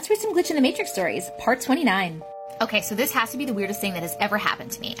Twist and Glitch in the Matrix Stories, Part 29. Okay, so this has to be the weirdest thing that has ever happened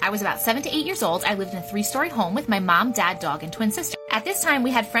to me. I was about 7 to 8 years old. I lived in a 3-story home with my mom, dad, dog, and twin sister. At this time,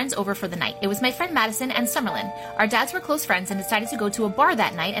 we had friends over for the night. It was my friend Madison and Summerlin. Our dads were close friends and decided to go to a bar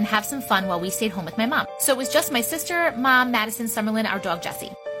that night and have some fun while we stayed home with my mom. So it was just my sister, mom, Madison, Summerlin, our dog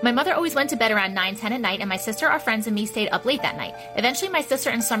Jessie. My mother always went to bed around 9, 10 at night, and my sister, our friends, and me stayed up late that night. Eventually, my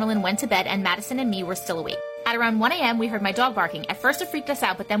sister and Summerlin went to bed, and Madison and me were still awake. At around 1 a.m., we heard my dog barking. At first, it freaked us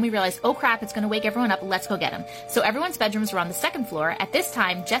out, but then we realized, oh crap, it's going to wake everyone up. Let's go get him. So everyone's bedrooms were on the second floor. At this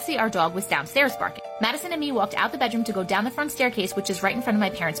time, Jessie, our dog, was downstairs barking. Madison and me walked out the bedroom to go down the front staircase, which is right in front of my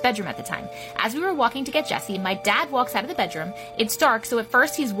parents' bedroom at the time. As we were walking to get Jessie, my dad walks out of the bedroom. It's dark, so at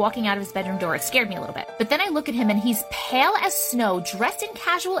first he's walking out of his bedroom door. It scared me a little bit. But then I look at him and he's pale as snow, dressed in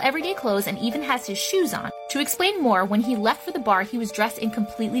casual everyday clothes, and even has his shoes on. To explain more, when he left for the bar, he was dressed in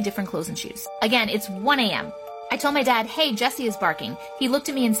completely different clothes and shoes. Again, it's 1 a.m. I told my dad, hey, Jessie is barking. He looked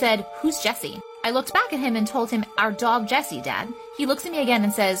at me and said, who's Jessie? I looked back at him and told him, our dog Jessie, Dad. He looks at me again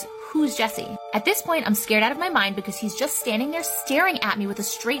and says, who's Jessie? At this point, I'm scared out of my mind because he's just standing there staring at me with a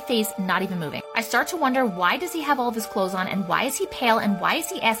straight face, not even moving. I start to wonder, why does he have all of his clothes on, and why is he pale, and why is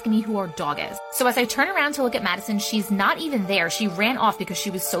he asking me who our dog is? So as I turn around to look at Madison, she's not even there. She ran off because she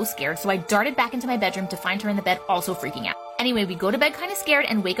was so scared, so I darted back into my bedroom to find her in the bed also freaking out. Anyway, we go to bed kind of scared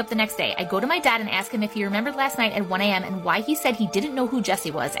and wake up the next day. I go to my dad and ask him if he remembered last night at 1 a.m. and why he said he didn't know who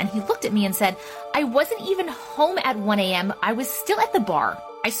Jessie was, and he looked at me and said, I wasn't even home at 1 a.m. I was still at the bar.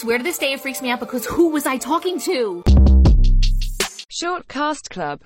 I swear to this day it freaks me out because who was I talking to? Short Cast Club